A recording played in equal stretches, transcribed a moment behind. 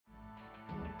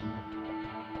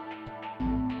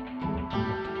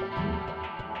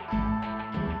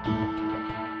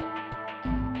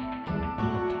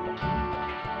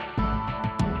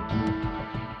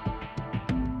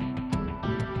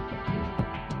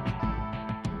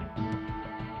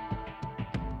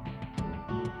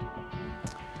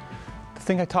The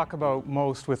thing I talk about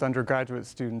most with undergraduate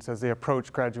students as they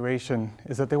approach graduation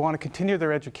is that they want to continue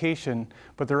their education,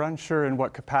 but they're unsure in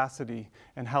what capacity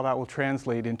and how that will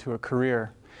translate into a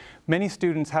career. Many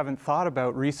students haven't thought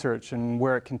about research and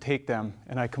where it can take them,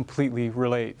 and I completely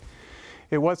relate.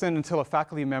 It wasn't until a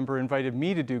faculty member invited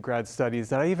me to do grad studies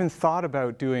that I even thought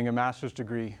about doing a master's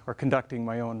degree or conducting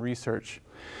my own research.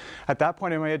 At that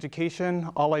point in my education,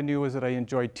 all I knew was that I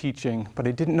enjoyed teaching, but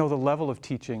I didn't know the level of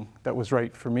teaching that was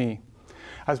right for me.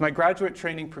 As my graduate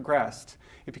training progressed,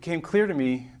 it became clear to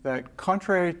me that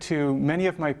contrary to many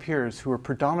of my peers who were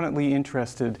predominantly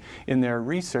interested in their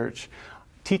research,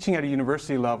 teaching at a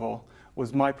university level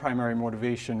was my primary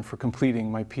motivation for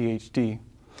completing my PhD.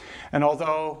 And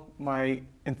although my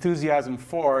enthusiasm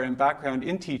for and background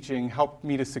in teaching helped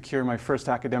me to secure my first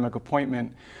academic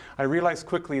appointment, I realized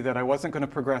quickly that I wasn't going to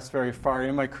progress very far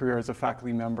in my career as a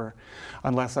faculty member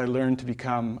unless I learned to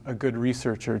become a good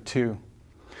researcher too.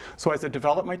 So as I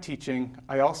developed my teaching,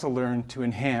 I also learned to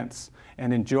enhance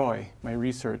and enjoy my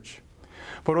research.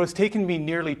 But what has taken me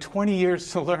nearly 20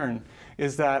 years to learn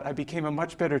is that I became a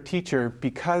much better teacher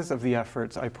because of the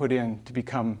efforts I put in to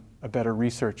become a better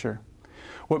researcher.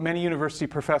 What many university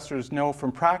professors know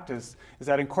from practice is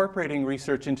that incorporating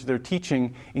research into their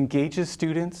teaching engages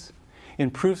students,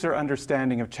 improves their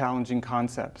understanding of challenging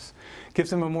concepts, gives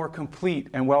them a more complete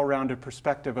and well-rounded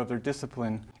perspective of their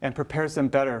discipline, and prepares them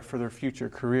better for their future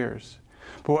careers.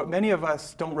 But what many of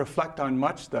us don't reflect on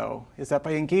much, though, is that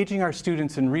by engaging our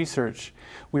students in research,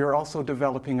 we are also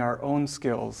developing our own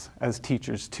skills as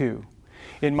teachers, too.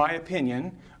 In my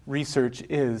opinion, research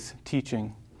is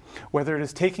teaching. Whether it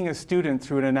is taking a student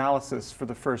through an analysis for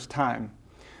the first time,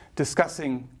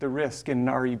 discussing the risk in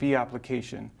an REB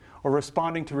application, or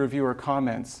responding to reviewer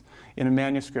comments in a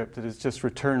manuscript that is just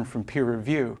returned from peer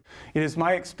review, it is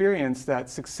my experience that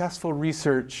successful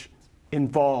research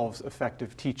involves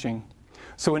effective teaching.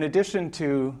 So in addition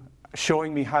to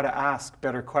showing me how to ask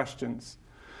better questions,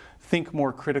 think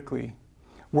more critically,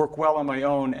 work well on my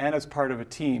own and as part of a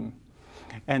team,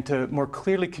 and to more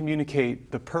clearly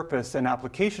communicate the purpose and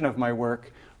application of my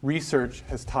work, research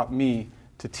has taught me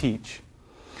to teach.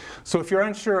 So if you're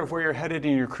unsure of where you're headed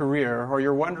in your career, or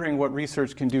you're wondering what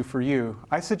research can do for you,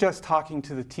 I suggest talking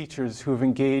to the teachers who have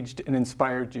engaged and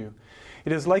inspired you.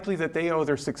 It is likely that they owe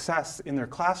their success in their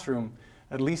classroom,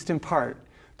 at least in part,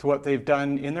 to what they've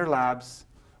done in their labs,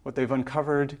 what they've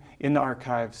uncovered in the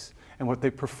archives, and what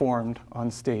they've performed on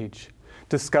stage.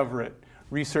 Discover it.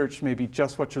 Research may be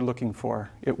just what you're looking for.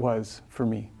 It was for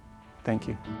me. Thank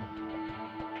you.